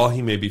while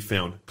he may be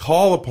found.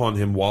 Call upon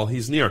him while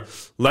he's near.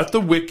 Let the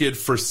wicked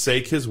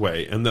forsake his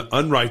way, and the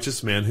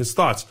unrighteous man his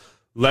thoughts.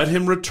 Let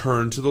him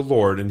return to the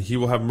Lord, and he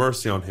will have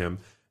mercy on him,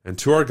 and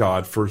to our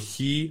God, for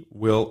he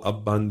will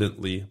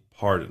abundantly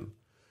pardon."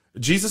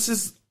 Jesus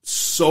is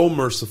so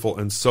merciful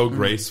and so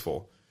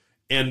graceful.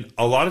 And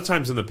a lot of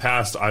times in the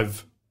past,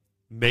 I've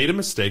made a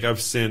mistake, I've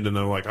sinned, and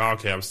I'm like, oh,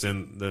 okay, I've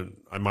sinned, then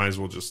I might as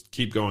well just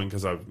keep going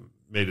because I've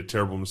made a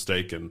terrible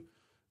mistake and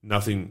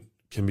nothing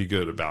can be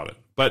good about it.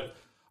 But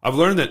I've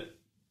learned that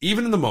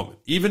even in the moment,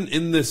 even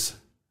in this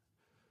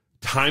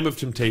time of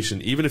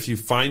temptation, even if you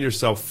find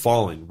yourself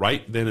falling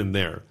right then and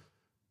there,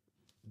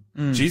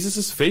 Jesus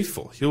is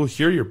faithful. He'll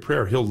hear your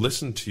prayer. He'll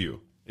listen to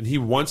you. And he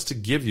wants to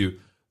give you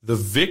the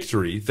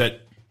victory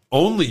that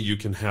only you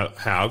can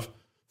have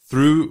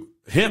through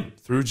him,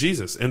 through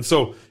Jesus. And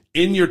so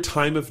in your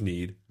time of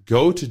need,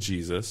 go to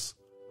Jesus,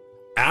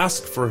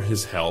 ask for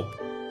his help,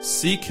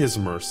 seek his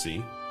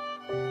mercy,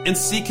 and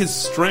seek his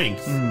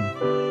strength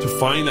to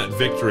find that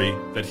victory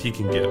that he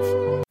can give.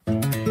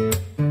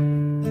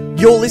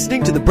 You're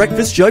listening to the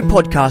Breakfast Show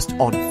podcast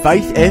on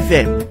Faith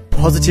FM.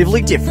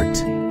 Positively different.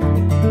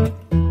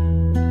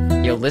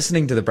 You're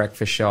listening to the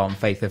Breakfast Show on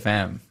Faith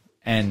FM.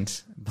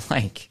 And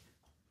Blake,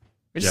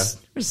 we're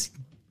just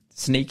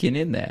sneaking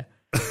in there.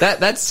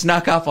 That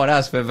snuck up on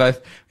us. We're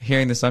both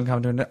hearing the song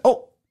come to an end.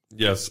 Oh,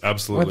 Yes,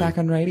 absolutely. We're back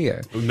on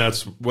radio. And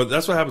that's what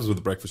happens with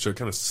the breakfast show. It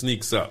kind of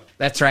sneaks up.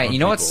 That's right. on You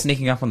know what's people.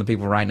 sneaking up on the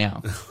people right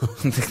now?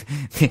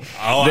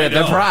 I The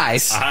know.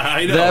 prize.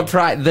 I know.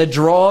 The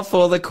draw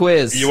for the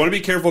quiz. You want to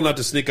be careful not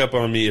to sneak up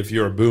on me if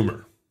you're a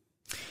boomer,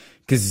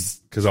 Because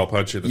because I'll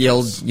punch you in the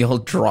face. you'll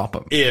drop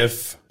them.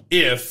 If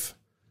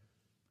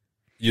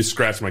you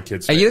scratch my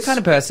kid's Are face. you the kind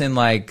of person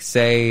like,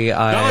 say,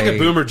 Not like a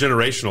boomer,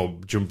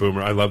 generational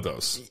boomer. I love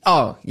those.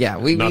 Oh, yeah.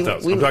 Not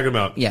those. I'm talking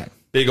about Yeah.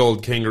 big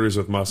old kangaroos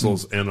with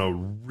muscles and a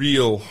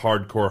real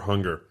hardcore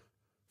hunger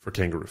for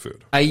kangaroo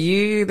food. Are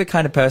you the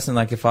kind of person,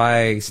 like, if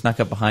I snuck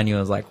up behind you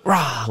and was like,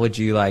 rah, would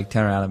you, like,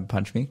 turn around and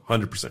punch me?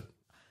 100%.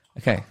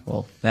 Okay,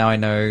 well, now I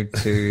know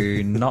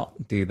to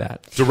not do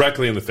that.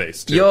 Directly in the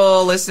face, too.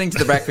 You're listening to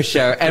The Breakfast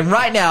Show, and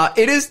right now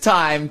it is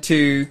time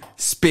to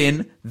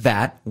spin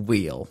that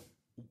wheel.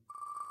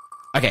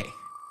 Okay,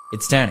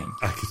 it's turning.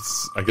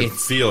 I can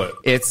feel it.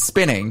 It's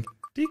spinning.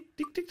 Tick,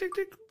 tick, tick, tick,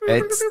 tick.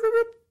 It's-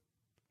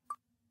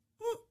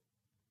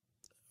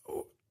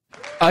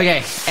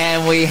 Okay,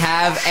 and we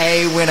have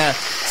a winner.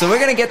 So we're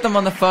going to get them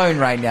on the phone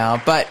right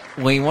now, but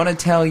we want to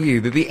tell you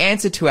that the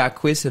answer to our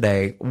quiz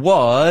today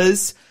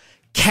was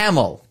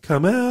camel.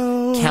 Come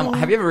out. Camel.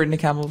 Have you ever ridden a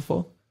camel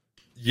before?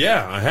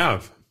 Yeah, I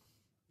have.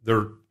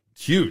 They're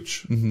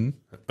huge. Mm-hmm.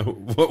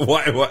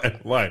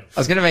 Why? I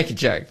was going to make a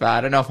joke, but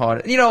I don't know if I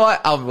want to. You know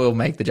what? I will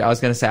make the joke. I was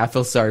going to say I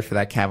feel sorry for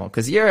that camel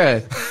because you're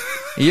a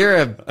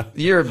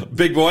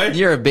Big boy?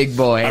 you're a big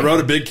boy. I rode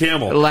a big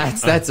camel.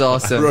 That's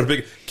awesome. I rode a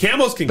big...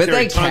 Camels can But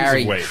carry they tons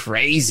carry of weight.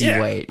 crazy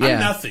weight. I'm Yeah.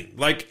 nothing.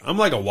 I'm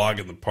like a walk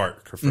in the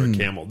park for a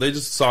camel. They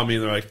just saw me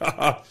and they're like,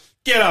 ha,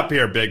 get up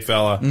here, big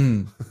fella.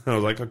 I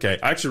was like, okay.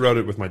 I actually rode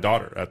it with my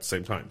daughter at the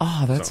same time.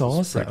 Oh, that's So it was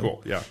awesome. Pretty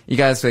cool, yeah. You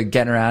guys were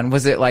getting around.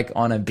 Was it like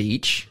on a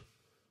beach?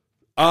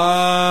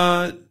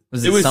 Was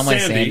it was somewhere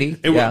sandy?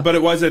 Yeah. But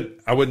it wasn't,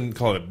 I wouldn't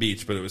call it a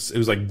beach, but it was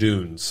like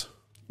dunes.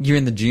 You're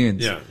in the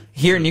dunes. Yeah.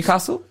 Here in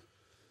Newcastle?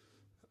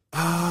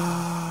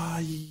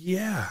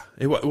 Yeah.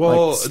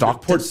 Well,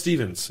 Stockton? Port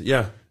Stevens.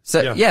 Yeah.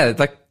 So yeah,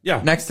 like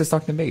Yeah. next to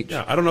Stockton Beach.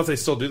 Yeah. I don't know if they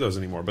still do those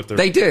anymore, but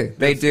They do.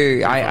 They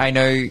do. I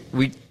know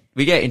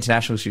we get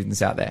international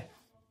students out there.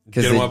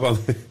 get them up on.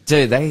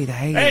 Dude, they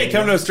Hey,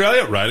 come to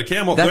Australia, ride a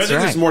camel. That's I think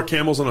right. there's more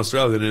camels in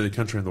Australia than any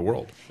country in the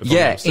world. if I'm not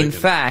Yeah, mistaken. in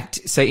fact,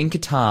 so in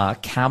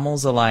Qatar,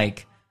 camels are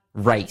like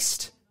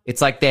raced.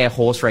 It's like their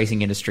horse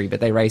racing industry, but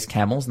they race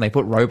camels and they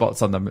put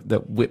robots on them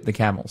that whip the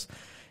camels.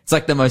 It's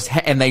like the most,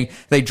 and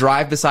they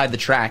drive beside the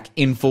track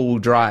in full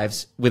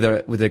drives with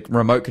a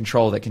remote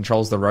control that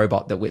controls the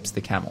robot that whips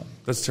the camel.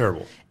 That's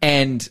terrible.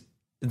 And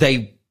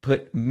they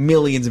put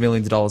millions and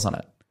millions of dollars on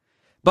it.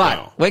 But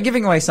Wow. we're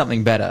giving away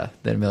something better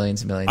than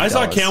millions and millions I of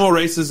saw dollars. camel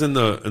races in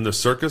the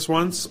circus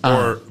once,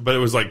 but it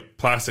was like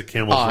plastic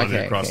camels running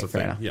across the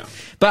fair thing. enough. Yeah.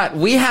 But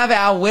we have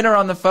our winner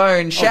on the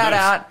phone. Shout nice.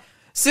 out,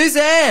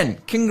 Suzanne.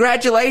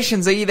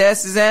 Congratulations. Are you there,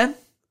 Suzanne?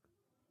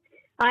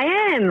 I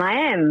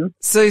am.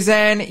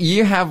 Suzanne,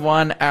 you have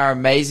won our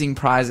amazing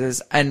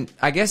prizes. And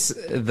I guess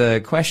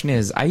the question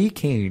is, are you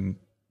keen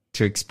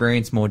to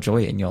experience more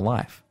joy in your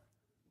life?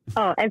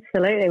 Oh,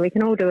 absolutely. We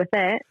can all do with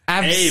that.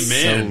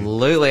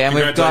 Absolutely. And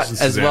we've got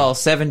Congratulations, as Suzanne. well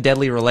 7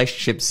 deadly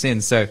relationship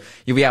sins. So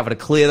you'll be able to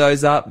clear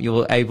those up.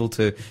 You'll be able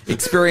to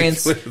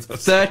experience Clear those up.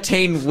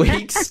 13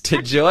 weeks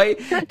to joy.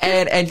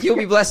 And you'll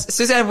be blessed.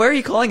 Suzanne, where are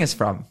you calling us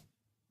from?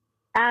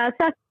 South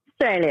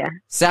Australia.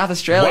 South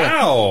Australia.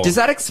 Wow. Does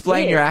that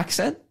explain Yeah. your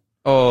accent?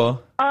 Or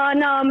Oh,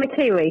 no, I'm a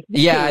Kiwi.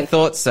 yeah, I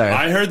thought so.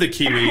 I heard the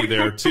Kiwi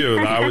there too.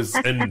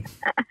 And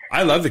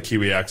I love the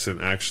Kiwi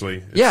accent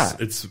actually. Yeah.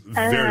 It's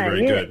very,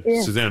 very yeah, good.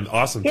 yeah. Suzanne,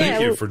 awesome. Yeah,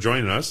 Thank you well- for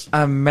joining us.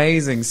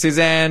 Amazing.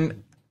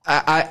 Suzanne,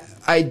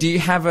 I do you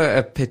have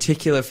a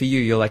particular for you?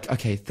 You're like,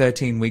 okay,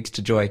 13 weeks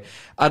to joy.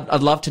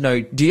 I'd love to know,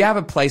 do you have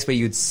a place where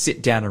you'd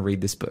sit down and read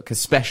this book? A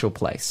special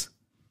place?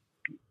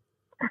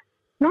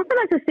 Not so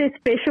much a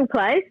special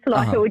place,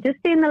 like it would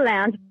just be in the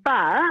lounge,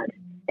 but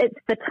it's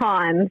the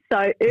time.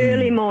 So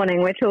early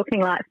morning, we're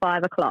talking like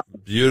 5 o'clock.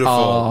 Beautiful.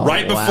 Oh,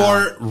 right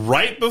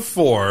wow.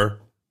 before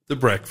the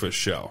breakfast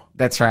show.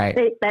 That's right.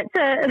 That's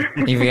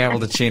it. You'll be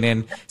able to tune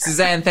in.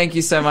 Suzanne, thank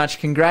you so much.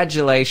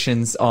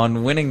 Congratulations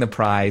on winning the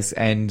prize.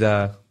 And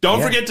Don't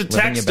forget to living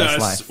your text best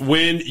us life.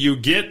 when you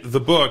get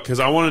the book because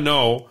I want to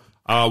know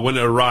when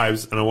it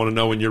arrives and I want to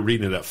know when you're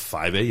reading it at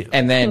 5 a.m.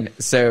 And then,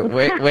 so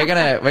we're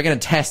gonna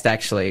test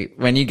actually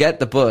when you get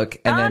the book,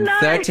 and then no.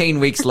 13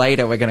 weeks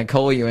later we're gonna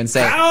call you and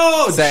say,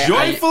 How say,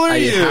 joyful are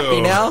you?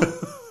 happy now?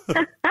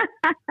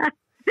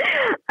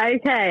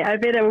 Okay, I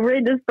better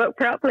read this book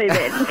properly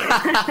then.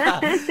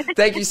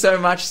 Thank you so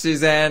much,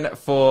 Suzanne,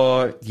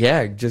 for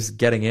just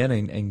getting in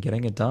and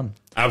getting it done.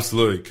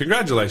 Absolutely.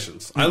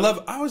 Congratulations. I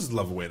always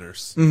love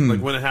winners. Like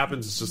when it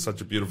happens, it's just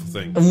such a beautiful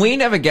thing. And we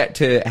never get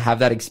to have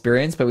that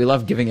experience, but we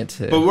love giving it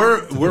to. But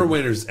we're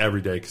winners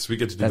every day because we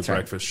get to do That's the right.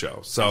 breakfast show.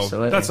 So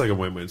Absolutely. that's like a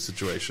win-win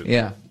situation.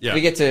 yeah, Yeah.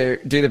 we get to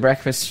do the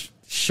breakfast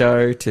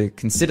show to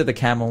consider the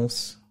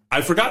camels.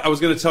 I forgot I was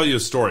going to tell you a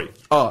story.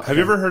 Oh, Have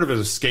you ever heard of an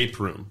escape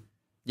room?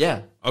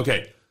 Yeah.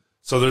 Okay.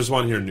 So there's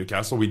one here in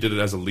Newcastle. We did it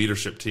as a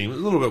leadership team. A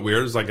little bit weird.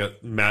 It was like a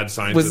mad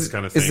scientist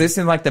kind of thing. Is this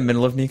in like the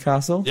middle of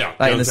Newcastle? Yeah.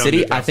 Like in the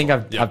city? Newcastle. I think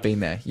I've been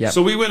there. Yeah.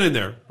 So we went in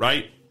there,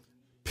 right?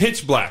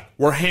 Pitch black.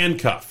 We're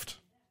handcuffed.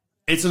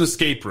 It's an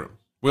escape room.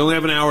 We only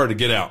have an hour to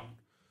get out.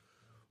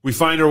 We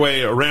find our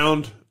way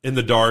around in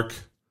the dark.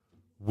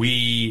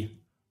 We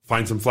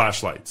find some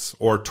flashlights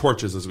or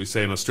torches, as we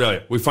say in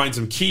Australia. We find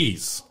some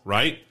keys,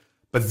 right?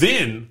 But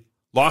then,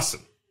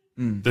 Lawson,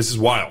 this is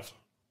wild.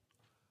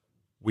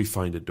 We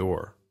find a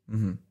door.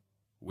 Mm-hmm.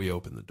 We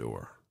open the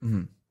door.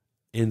 Mm-hmm.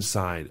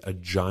 Inside, a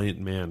giant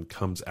man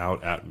comes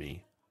out at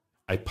me.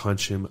 I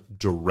punch him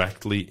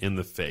directly in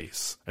the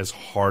face as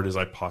hard as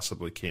I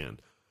possibly can,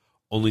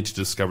 only to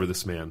discover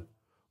this man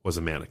was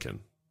a mannequin.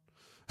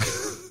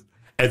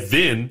 And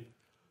then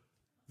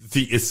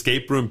the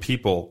escape room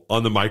people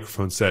on the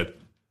microphone said,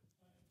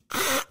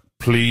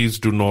 "Please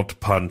do not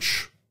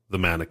punch the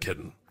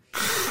mannequin."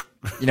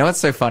 You know what's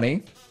so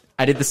funny?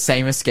 I did the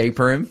same escape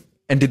room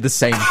and did the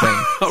same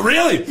thing. Oh,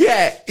 really?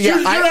 Yeah.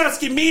 You're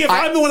asking me if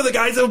I'm one of the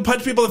guys that would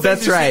punch people in the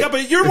face. That's right.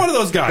 But you're one of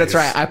those guys. That's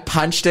right. I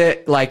punched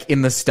it like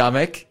in the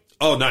stomach.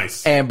 Oh,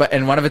 nice. And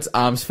one of its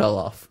arms fell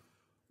off.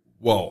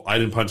 Whoa, I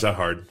didn't punch that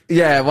hard.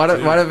 Yeah, one of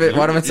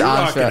its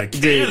arms fell. You're rocking a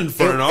cannon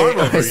for an arm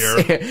over here.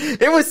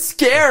 It was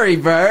scary,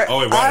 bro.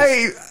 Oh, it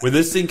was. When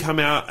this thing come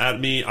out at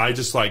me, I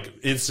just like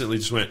instantly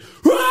just went,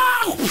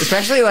 "Wow!"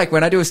 Especially like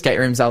when I do escape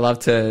rooms, I love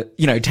to,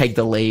 take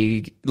the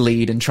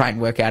lead and try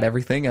and work out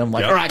everything. And I'm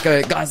like, all right,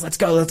 guys, let's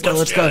go. Let's go.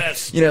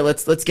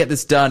 Let's get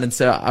this done. And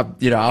so I was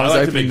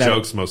like opening to make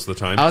jokes most of the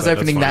time. I was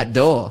opening that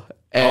door.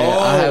 And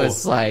I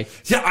was like...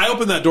 Yeah, I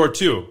opened that door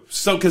too.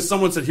 So, because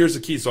someone said, "Here's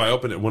the key." So I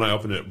opened it. When I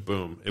opened it,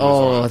 boom. It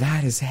was on.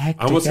 That is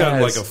hectic. I almost got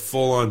like a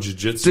full-on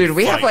jiu-jitsu Dude,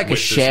 we have fight like a with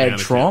shared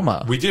this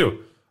trauma. We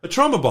do. A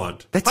trauma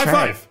bond. That's High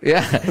right. five.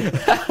 Yeah.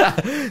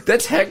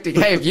 That's hectic.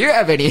 Hey, if you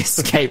have any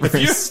escape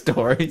room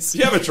stories...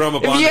 If you have a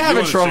trauma bond... If you have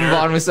a trauma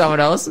bond with someone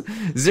else,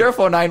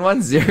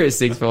 0491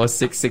 064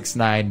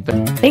 669.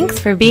 Thanks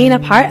for being a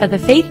part of the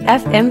Faith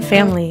FM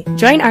family.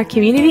 Join our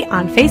community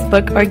on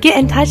Facebook or get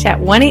in touch at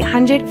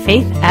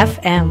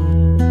 1-800-FAITH-FM.